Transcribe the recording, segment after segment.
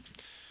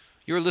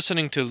You're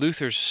listening to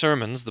Luther's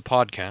Sermons, the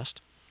podcast.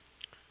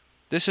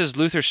 This is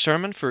Luther's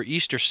sermon for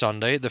Easter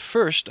Sunday, the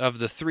first of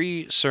the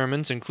 3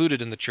 sermons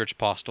included in the Church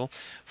Postil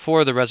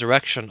for the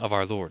resurrection of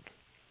our Lord.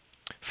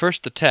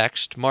 First, the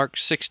text, Mark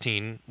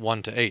 16,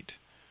 1-8.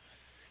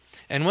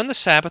 And when the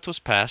Sabbath was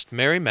past,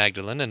 Mary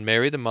Magdalene and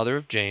Mary the mother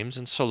of James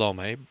and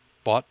Salome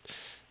bought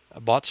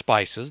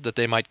spices, that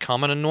they might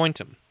come and anoint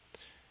him.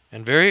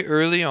 And very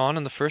early on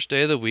in the first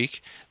day of the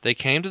week they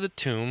came to the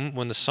tomb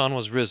when the sun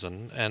was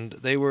risen, and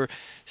they were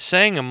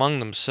saying among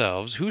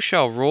themselves, Who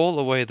shall roll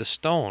away the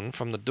stone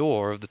from the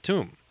door of the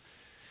tomb?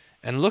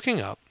 And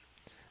looking up,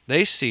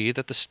 they see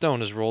that the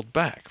stone is rolled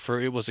back, for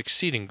it was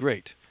exceeding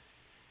great.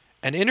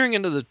 And entering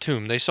into the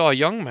tomb, they saw a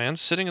young man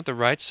sitting at the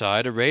right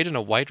side, arrayed in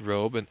a white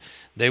robe, and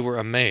they were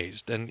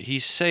amazed. And he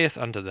saith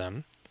unto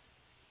them,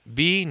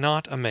 Be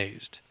not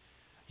amazed.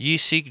 Ye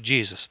seek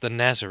Jesus the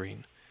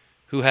Nazarene,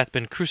 who hath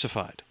been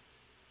crucified.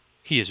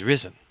 He is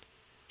risen.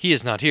 He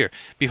is not here.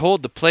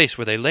 Behold the place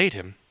where they laid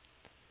him.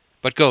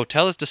 But go,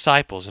 tell his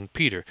disciples and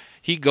Peter,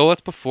 He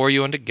goeth before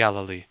you unto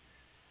Galilee.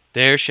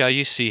 There shall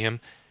ye see him,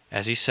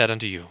 as he said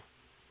unto you.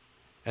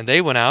 And they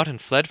went out and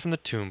fled from the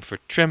tomb, for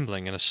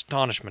trembling and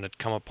astonishment had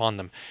come upon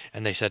them,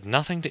 and they said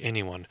nothing to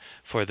anyone,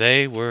 for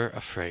they were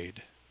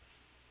afraid.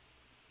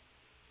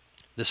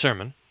 The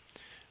sermon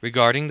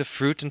regarding the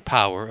fruit and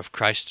power of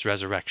Christ's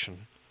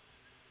resurrection.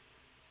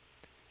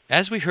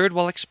 As we heard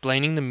while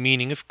explaining the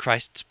meaning of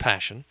Christ's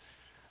passion,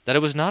 that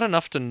it was not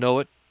enough to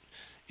know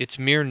its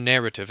mere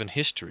narrative and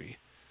history,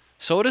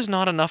 so it is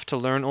not enough to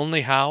learn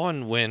only how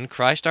and when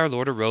Christ our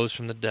Lord arose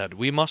from the dead.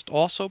 We must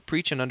also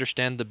preach and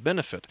understand the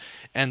benefit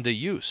and the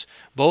use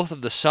both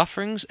of the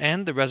sufferings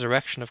and the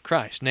resurrection of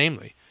Christ,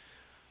 namely,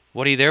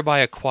 what he thereby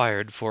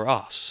acquired for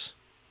us.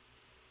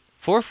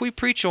 For if we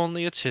preach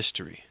only its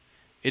history,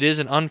 it is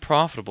an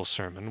unprofitable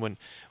sermon,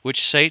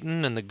 which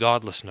Satan and the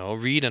godless know,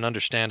 read, and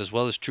understand as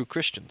well as true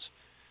Christians.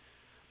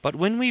 But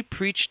when we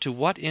preach to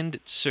what end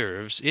it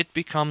serves, it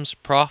becomes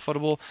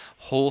profitable,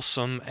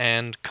 wholesome,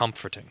 and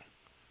comforting.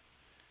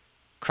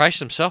 Christ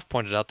himself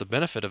pointed out the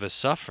benefit of his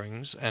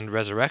sufferings and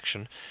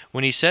resurrection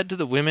when he said to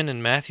the women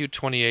in Matthew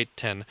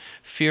 28:10,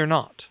 Fear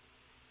not.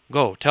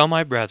 Go, tell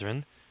my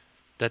brethren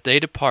that they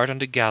depart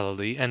unto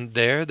Galilee, and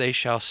there they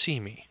shall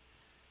see me.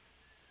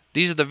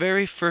 These are the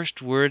very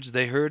first words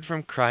they heard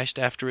from Christ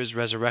after his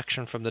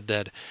resurrection from the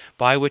dead,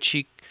 by which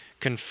he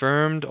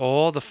confirmed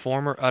all the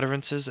former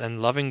utterances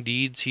and loving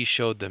deeds he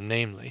showed them,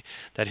 namely,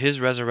 that his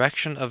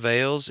resurrection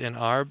avails in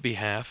our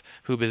behalf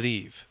who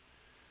believe,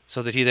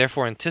 so that he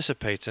therefore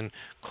anticipates and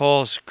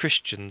calls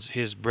Christians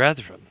his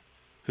brethren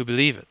who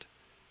believe it,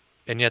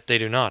 and yet they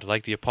do not,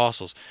 like the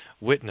apostles,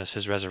 witness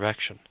his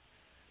resurrection.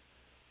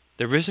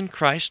 The risen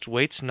Christ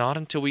waits not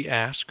until we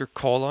ask or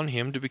call on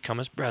him to become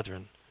his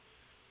brethren.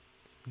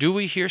 Do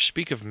we here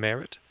speak of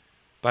merit,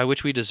 by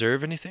which we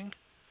deserve anything?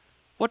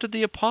 What did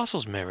the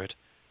apostles merit?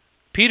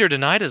 Peter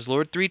denied his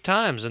Lord 3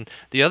 times, and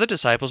the other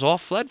disciples all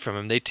fled from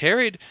him. They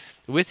tarried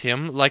with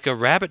him like a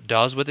rabbit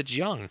does with its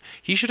young.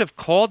 He should have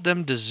called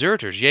them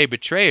deserters, yea,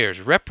 betrayers,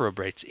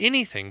 reprobates,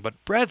 anything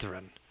but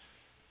brethren.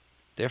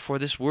 Therefore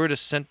this word is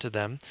sent to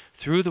them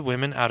through the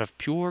women out of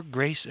pure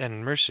grace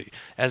and mercy,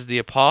 as the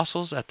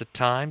apostles at the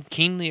time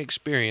keenly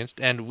experienced,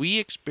 and we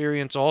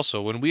experience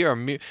also when we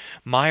are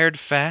mired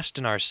fast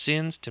in our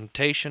sins,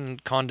 temptation,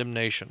 and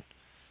condemnation.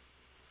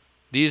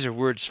 These are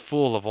words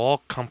full of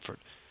all comfort,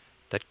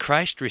 that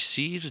Christ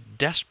receives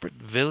desperate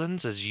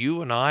villains as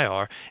you and I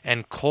are,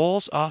 and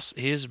calls us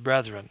his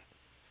brethren.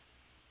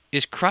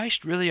 Is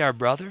Christ really our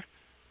brother?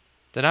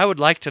 Then I would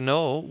like to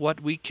know what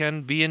we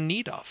can be in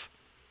need of.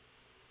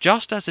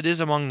 Just as it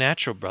is among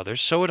natural brothers,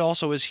 so it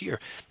also is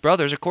here.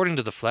 Brothers, according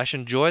to the flesh,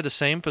 enjoy the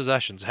same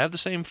possessions, have the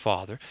same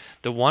father,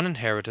 the one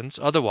inheritance,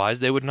 otherwise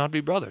they would not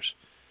be brothers.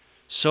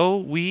 So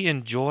we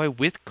enjoy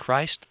with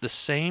Christ the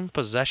same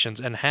possessions,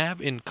 and have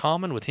in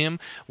common with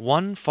him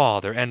one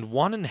Father and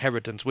one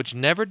inheritance, which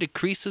never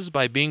decreases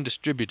by being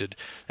distributed,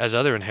 as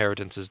other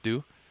inheritances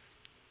do,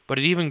 but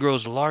it even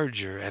grows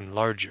larger and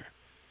larger,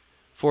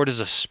 for it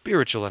is a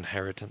spiritual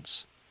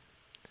inheritance.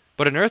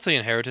 But an earthly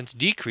inheritance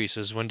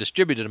decreases when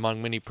distributed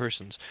among many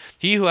persons.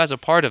 He who has a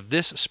part of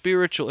this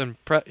spiritual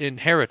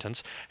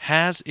inheritance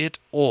has it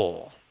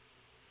all.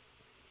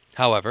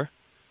 However,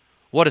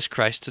 what is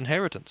Christ's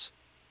inheritance?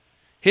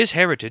 His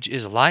heritage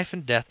is life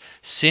and death,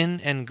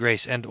 sin and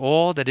grace, and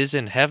all that is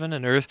in heaven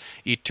and earth,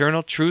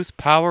 eternal truth,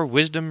 power,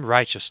 wisdom,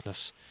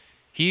 righteousness.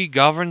 He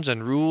governs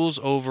and rules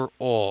over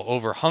all,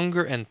 over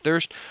hunger and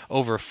thirst,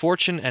 over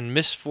fortune and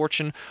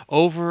misfortune,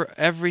 over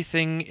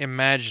everything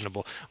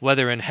imaginable,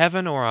 whether in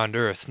heaven or on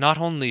earth, not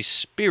only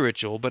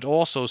spiritual but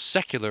also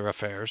secular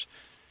affairs.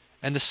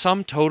 And the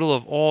sum total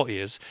of all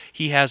is,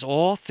 he has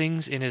all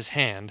things in his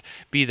hand,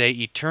 be they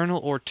eternal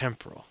or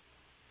temporal.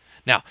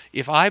 Now,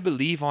 if I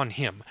believe on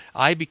him,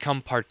 I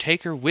become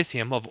partaker with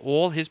him of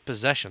all his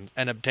possessions,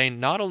 and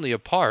obtain not only a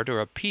part or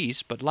a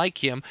piece, but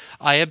like him,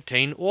 I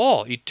obtain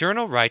all,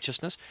 eternal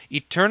righteousness,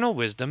 eternal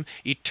wisdom,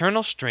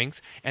 eternal strength,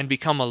 and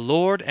become a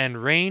Lord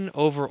and reign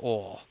over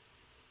all.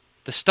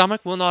 The stomach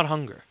will not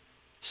hunger.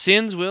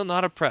 Sins will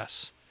not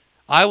oppress.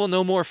 I will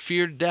no more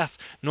fear death,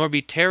 nor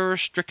be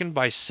terror-stricken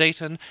by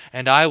Satan,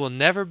 and I will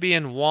never be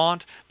in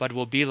want, but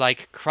will be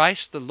like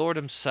Christ the Lord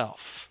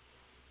himself.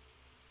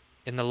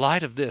 In the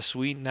light of this,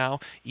 we now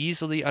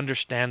easily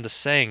understand the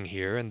saying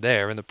here and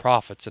there in the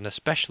prophets, and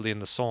especially in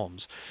the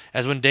Psalms,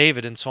 as when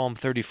David in Psalm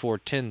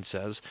 34:10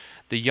 says,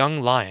 "The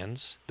young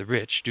lions, the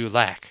rich, do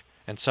lack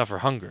and suffer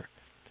hunger,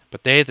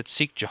 but they that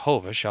seek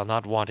Jehovah shall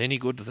not want any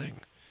good thing."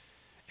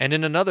 And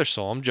in another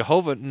psalm,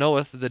 "Jehovah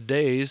knoweth the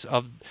days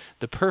of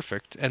the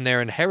perfect, and their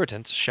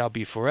inheritance shall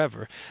be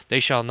forever. They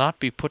shall not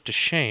be put to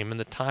shame in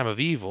the time of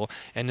evil,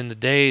 and in the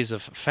days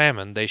of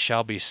famine they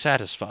shall be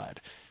satisfied."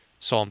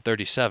 Psalm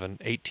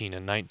 37:18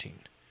 and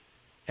 19.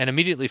 And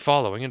immediately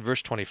following, in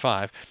verse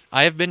 25,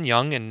 "I have been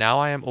young, and now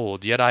I am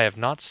old, yet I have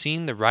not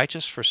seen the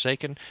righteous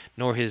forsaken,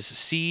 nor his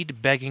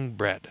seed begging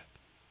bread."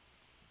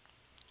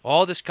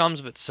 All this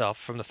comes of itself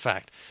from the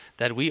fact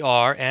that we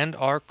are and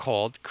are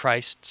called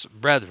Christ's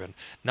brethren,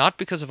 not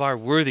because of our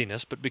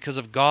worthiness, but because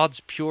of God's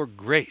pure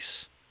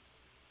grace.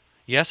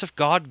 Yes, if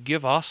God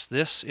give us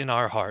this in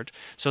our heart,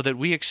 so that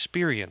we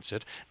experience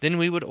it, then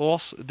we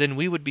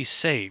would be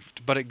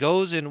saved. But it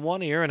goes in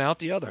one ear and out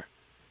the other.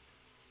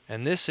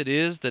 And this it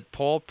is that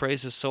Paul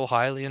praises so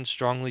highly and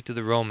strongly to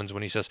the Romans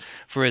when he says,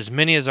 "For as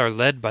many as are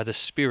led by the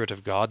Spirit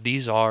of God,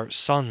 these are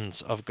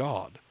sons of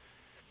God.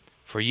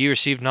 For ye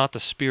received not the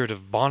spirit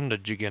of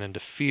bondage again into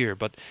fear,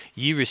 but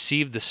ye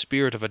received the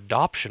Spirit of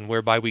adoption,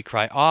 whereby we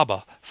cry,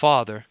 Abba,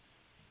 Father.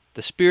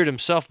 The Spirit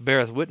himself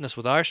beareth witness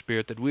with our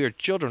spirit that we are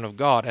children of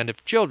God, and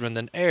if children,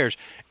 then heirs,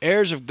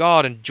 heirs of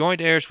God, and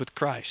joint heirs with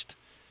Christ.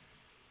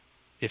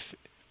 If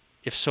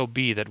so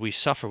be that we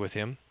suffer with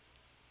him,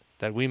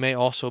 that we may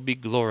also be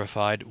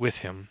glorified with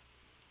him."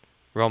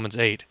 Romans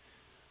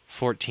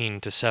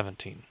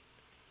 8:14-17.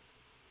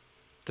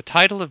 The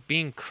title of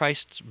being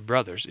Christ's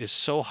brothers is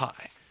so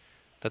high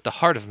that the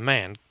heart of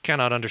man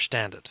cannot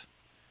understand it.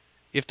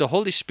 If the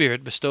Holy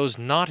Spirit bestows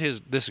not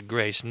this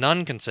grace,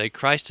 none can say,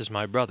 "Christ is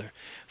my brother,"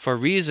 for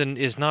reason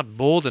is not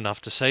bold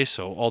enough to say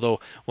so, although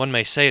one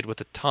may say it with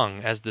the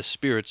tongue, as the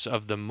spirits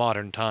of the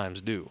modern times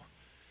do.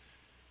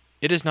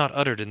 It is not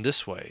uttered in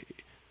this way.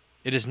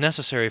 It is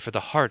necessary for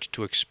the heart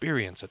to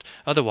experience it,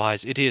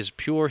 otherwise it is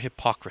pure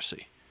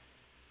hypocrisy.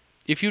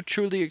 If you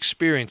truly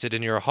experience it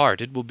in your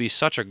heart, it will be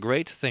such a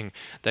great thing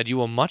that you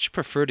will much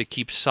prefer to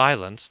keep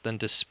silence than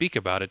to speak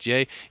about it.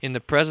 Yea, in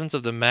the presence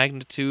of the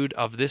magnitude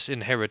of this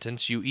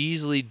inheritance, you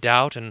easily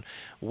doubt and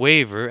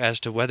waver as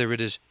to whether it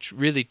is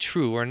really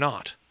true or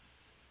not.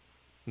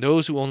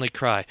 Those who only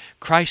cry,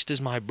 "Christ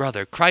is my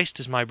brother, Christ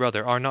is my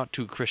brother," are not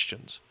true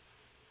Christians.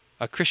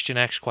 A Christian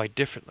acts quite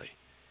differently,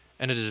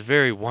 and it is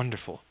very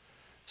wonderful,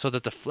 so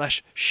that the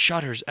flesh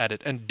shudders at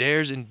it, and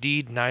dares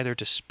indeed neither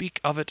to speak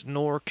of it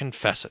nor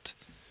confess it.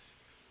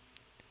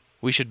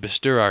 We should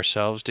bestir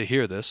ourselves to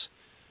hear this,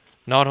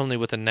 not only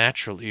with the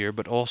natural ear,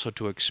 but also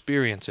to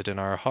experience it in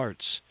our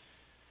hearts.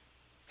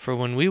 For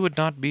when we would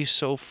not be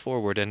so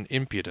forward and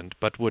impudent,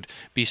 but would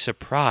be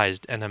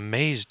surprised and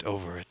amazed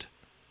over it.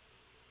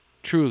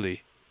 True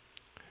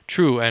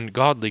and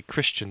godly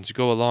Christians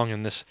go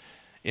along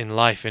in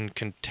life in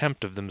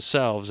contempt of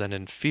themselves and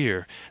in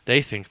fear.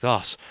 They think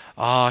thus,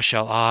 "Ah,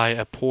 shall I,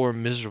 a poor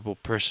miserable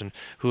person,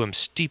 who am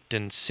steeped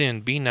in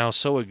sin, be now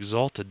so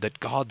exalted that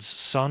God's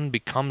Son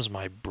becomes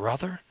my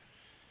brother?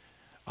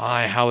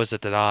 Ay, how is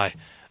it that I,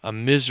 a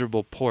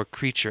miserable poor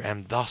creature,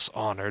 am thus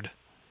honored?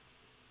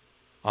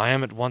 I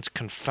am at once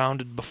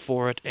confounded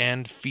before it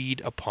and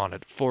feed upon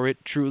it, for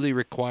it truly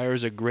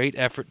requires a great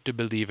effort to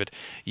believe it.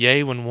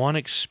 Yea, when one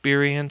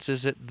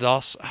experiences it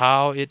thus,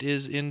 how it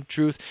is in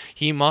truth,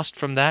 he must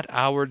from that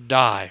hour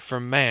die, for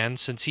man,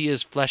 since he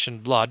is flesh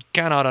and blood,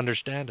 cannot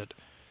understand it.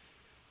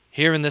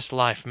 Here in this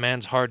life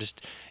man's heart is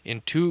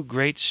in too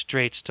great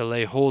straits to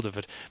lay hold of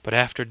it, but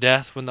after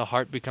death, when the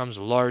heart becomes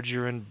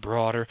larger and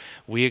broader,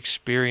 we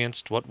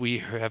experience what we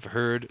have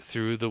heard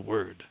through the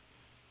Word.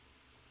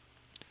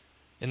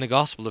 In the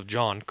Gospel of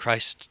John,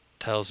 Christ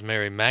tells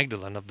Mary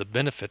Magdalene of the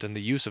benefit and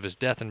the use of his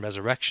death and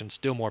resurrection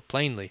still more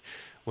plainly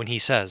when he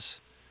says,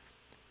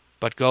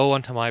 "But go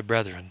unto my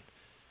brethren,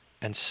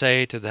 and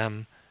say to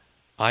them,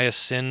 I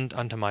ascend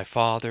unto my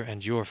Father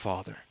and your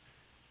Father,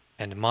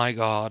 and my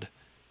God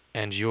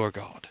and your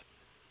God."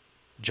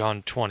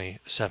 John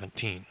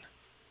 20:17.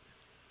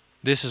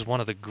 This is one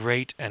of the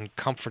great and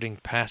comforting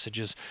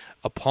passages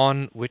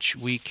upon which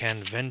we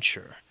can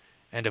venture,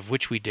 and of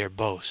which we dare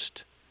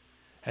boast.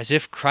 As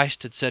if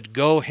Christ had said,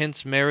 "Go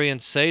hence, Mary,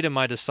 and say to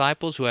my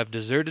disciples who have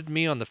deserted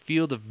me on the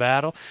field of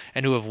battle,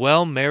 and who have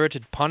well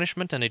merited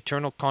punishment and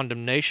eternal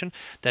condemnation,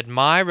 that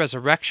my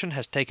resurrection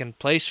has taken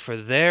place for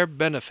their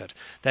benefit.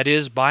 That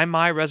is, by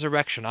my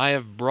resurrection I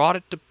have brought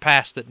it to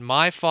pass that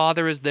my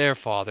Father is their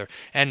Father,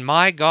 and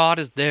my God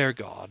is their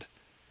God."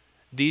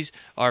 These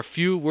are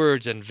few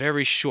words and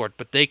very short,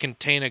 but they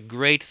contain a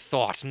great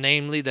thought,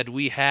 namely, that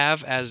we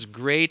have as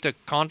great a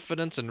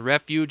confidence and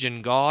refuge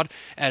in God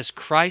as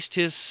Christ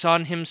his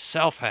Son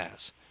himself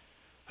has,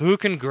 Who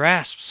can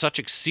grasp such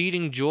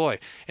exceeding joy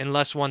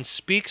unless one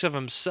speaks of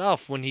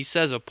himself when he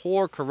says a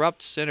poor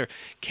corrupt sinner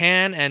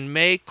can and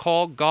may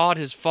call God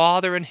his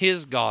Father and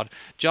his God,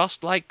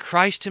 just like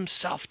Christ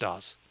himself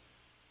does?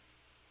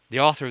 The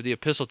author of the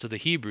Epistle to the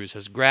Hebrews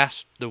has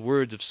grasped the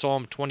words of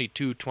Psalm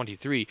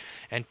 22:23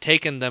 and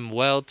taken them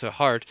well to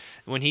heart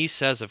when he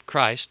says of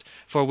Christ,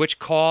 "For which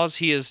cause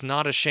he is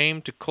not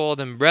ashamed to call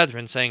them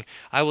brethren, saying,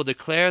 I will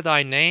declare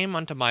thy name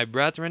unto my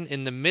brethren.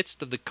 In the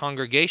midst of the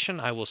congregation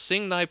I will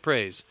sing thy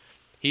praise."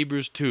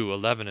 Hebrews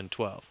 2:11 and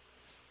 12.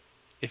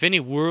 If any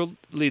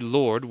worldly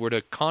lord were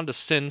to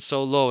condescend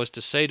so low as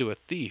to say to a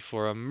thief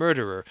or a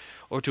murderer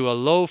or to a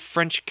low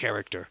French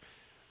character,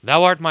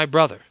 "Thou art my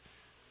brother,"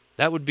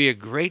 that would be a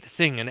great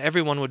thing, and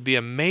everyone would be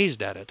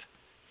amazed at it.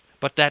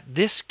 But that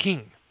this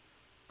King,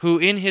 who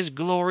in his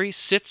glory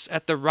sits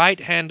at the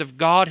right hand of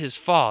God his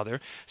Father,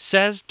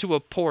 says to a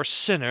poor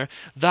sinner,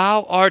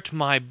 "Thou art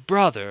my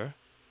brother,"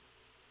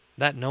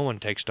 that no one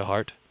takes to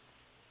heart.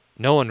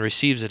 No one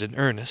receives it in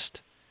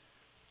earnest.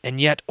 And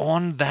yet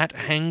on that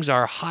hangs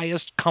our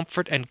highest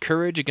comfort and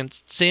courage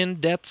against sin,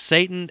 death,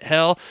 Satan,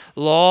 hell,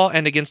 law,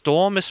 and against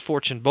all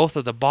misfortune, both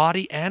of the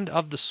body and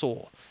of the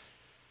soul.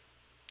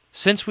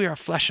 Since we are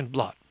flesh and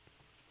blood,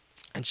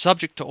 and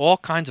subject to all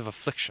kinds of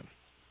affliction,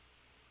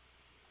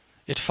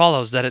 it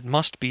follows that it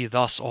must be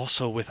thus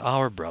also with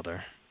our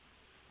brother,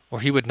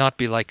 or he would not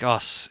be like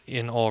us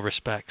in all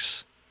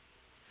respects.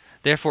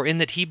 Therefore, in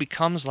that he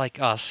becomes like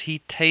us, he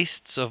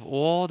tastes of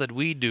all that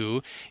we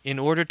do in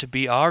order to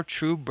be our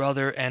true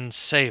brother and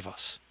save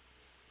us,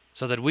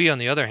 so that we, on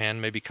the other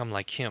hand, may become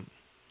like him.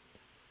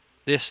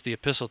 This the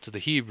Epistle to the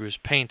Hebrews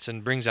paints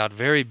and brings out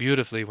very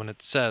beautifully when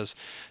it says,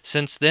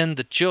 "Since then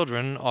the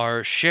children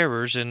are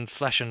sharers in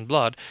flesh and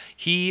blood,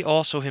 he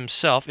also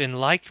himself in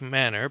like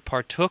manner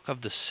partook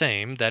of the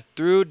same, that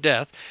through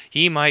death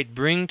he might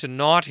bring to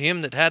naught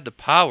him that had the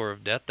power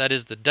of death, that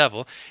is, the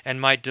devil, and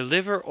might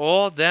deliver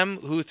all them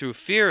who through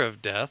fear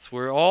of death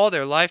were all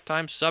their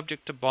lifetime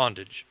subject to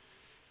bondage.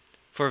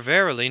 For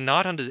verily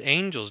not unto the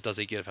angels does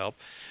he give help,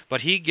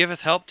 but he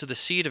giveth help to the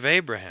seed of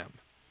Abraham.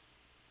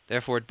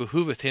 Therefore it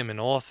behooveth him in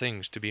all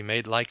things to be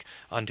made like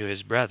unto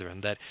his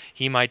brethren, that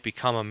he might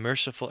become a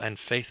merciful and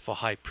faithful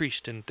high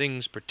priest in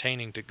things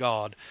pertaining to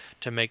God,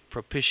 to make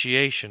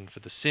propitiation for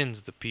the sins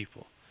of the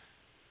people.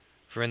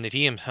 For in that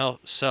he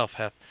himself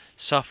hath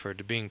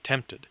suffered, being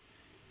tempted,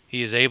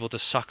 he is able to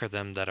succor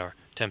them that are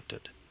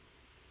tempted."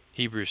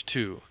 Hebrews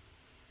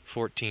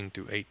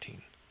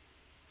 2:14-18.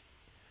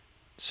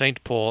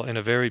 St. Paul, in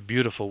a very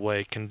beautiful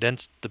way,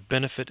 condensed the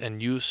benefit and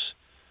use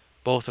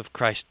both of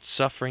Christ's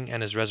suffering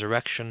and his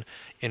resurrection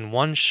in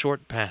one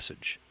short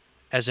passage,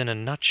 as in a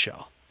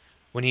nutshell,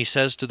 when he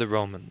says to the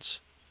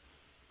Romans,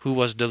 "Who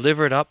was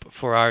delivered up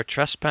for our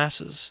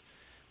trespasses,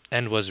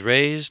 and was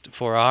raised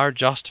for our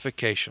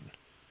justification."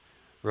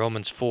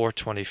 Romans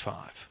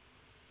 4:25.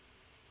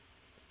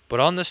 But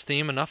on this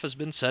theme enough has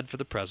been said for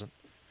the present.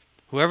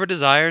 Whoever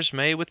desires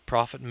may with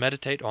profit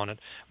meditate on it.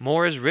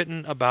 More is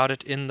written about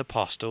it in the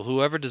Postil.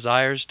 Whoever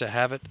desires to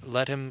have it,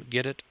 let him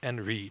get it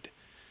and read.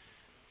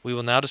 We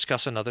will now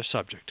discuss another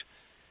subject.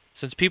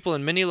 Since people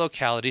in many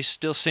localities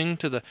still sing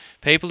to the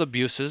papal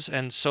abuses,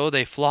 and so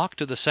they flock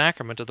to the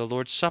sacrament of the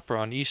Lord's Supper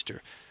on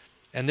Easter,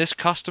 and this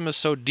custom is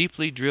so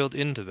deeply drilled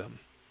into them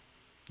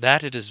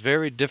that it is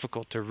very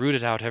difficult to root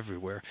it out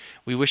everywhere,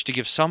 we wish to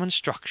give some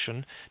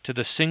instruction to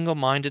the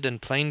single-minded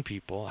and plain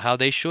people how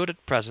they should at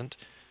the present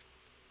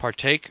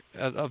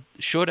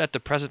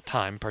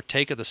time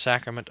partake of the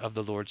sacrament of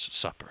the Lord's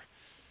Supper.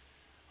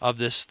 Of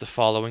this the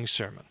following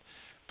sermon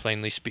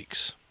plainly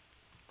speaks.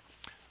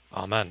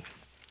 Amen.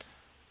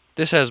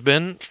 This has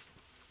been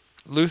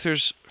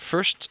Luther's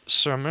first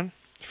sermon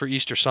for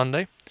Easter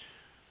Sunday,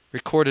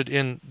 recorded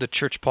in the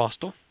Church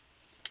Postil,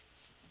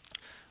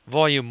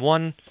 Volume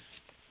 1,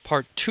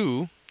 Part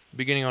 2,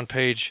 beginning on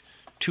page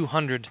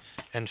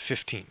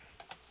 215.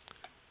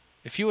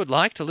 If you would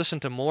like to listen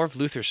to more of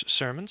Luther's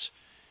sermons,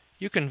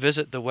 you can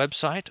visit the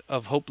website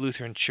of Hope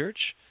Lutheran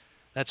Church.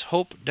 That's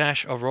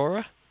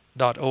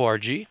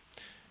hope-aurora.org,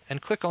 and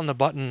click on the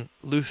button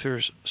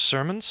Luther's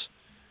Sermons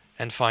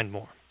and find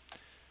more.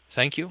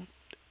 Thank you,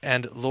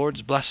 and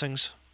Lord's blessings